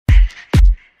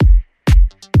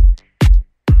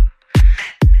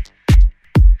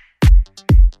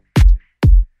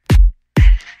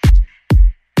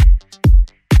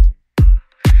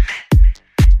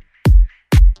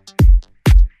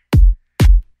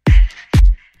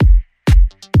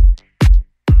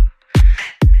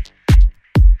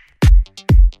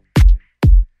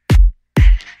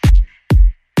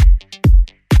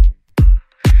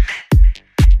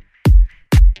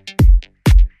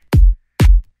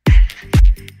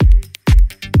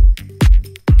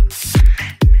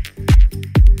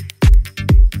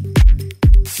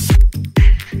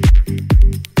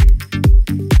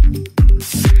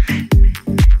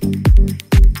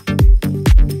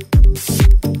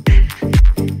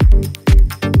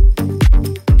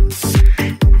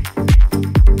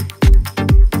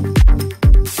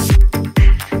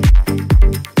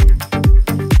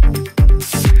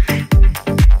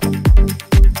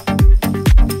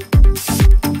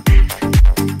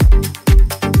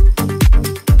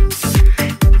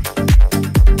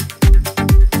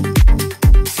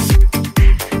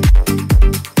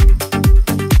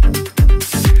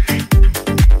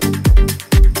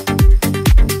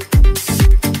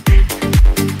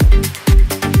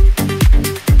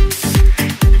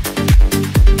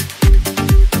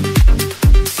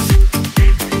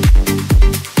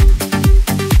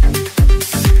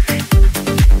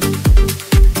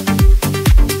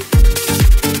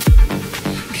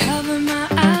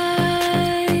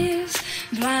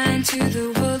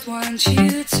want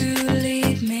you to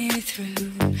lead me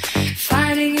through.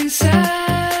 Fighting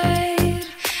inside,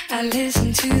 I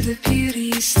listen to the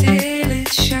beauty, still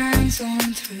it shines on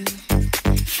through.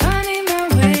 Finding my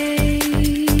way,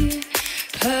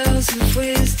 pearls of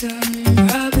wisdom,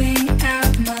 rubbing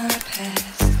out my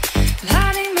past.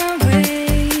 Lighting my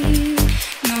way,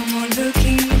 no more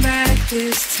looking back,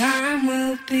 this time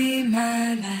will be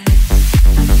my last.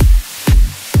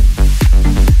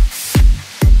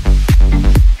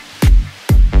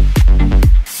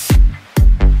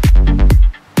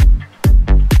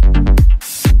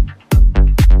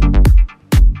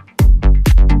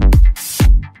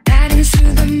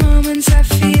 I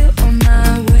feel on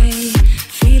my way,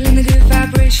 feeling the good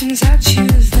vibrations, I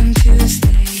choose them to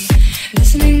stay.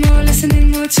 Listening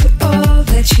more to all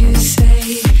that you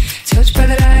say. Touched by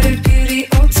the light of beauty,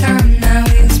 old time now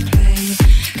is play.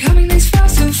 Coming this far,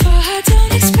 so far, I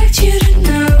don't expect you to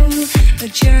know. A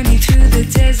journey through the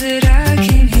desert, I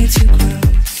came here to grow.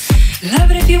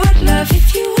 Love it if you would, love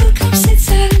if you would, come sit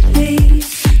silently.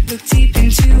 Look deep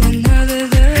into another,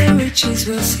 the riches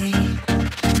we'll see.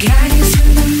 Guiding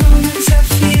through the moments I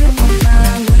feel on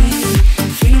my way.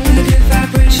 Feeling the good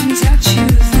vibrations, I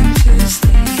choose them to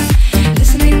stay.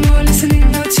 Listening more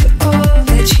to all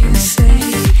that you say.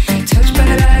 Touched by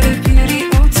the light of beauty,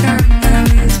 old time now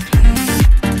is play.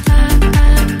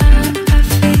 I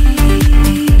feel, I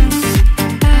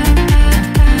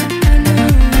know,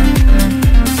 I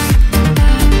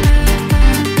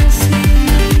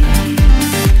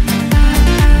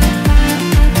see,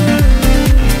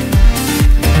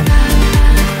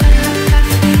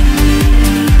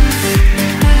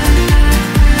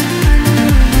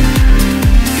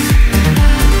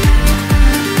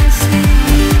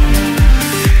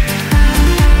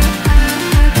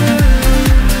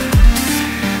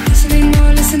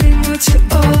 to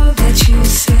all that you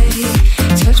say.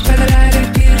 Touched by the light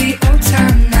of beauty, old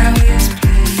time now is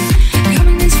play.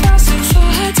 Coming this far, so far,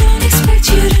 I don't expect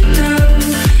you to know.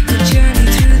 A journey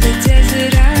through the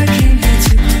desert, I came here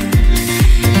to grow.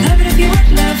 Love it if you would,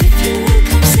 love if you would,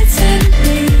 come sit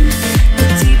silently.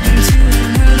 Look deep into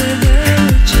another, the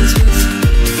riches we'll see.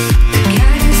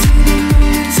 Guiding through the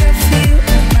moments I feel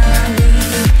on my way.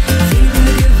 Feeling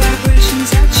the good vibrations,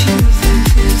 I choose them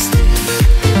to stay.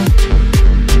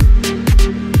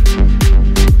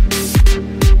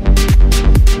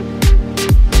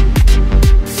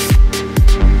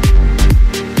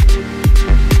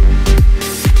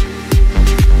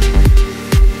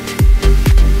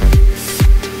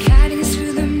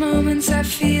 I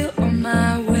feel on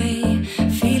my way,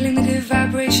 feeling the good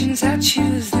vibrations, I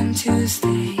choose them to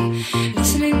stay.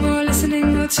 Listening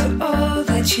more to all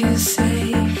that you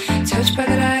say. Touched by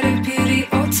the light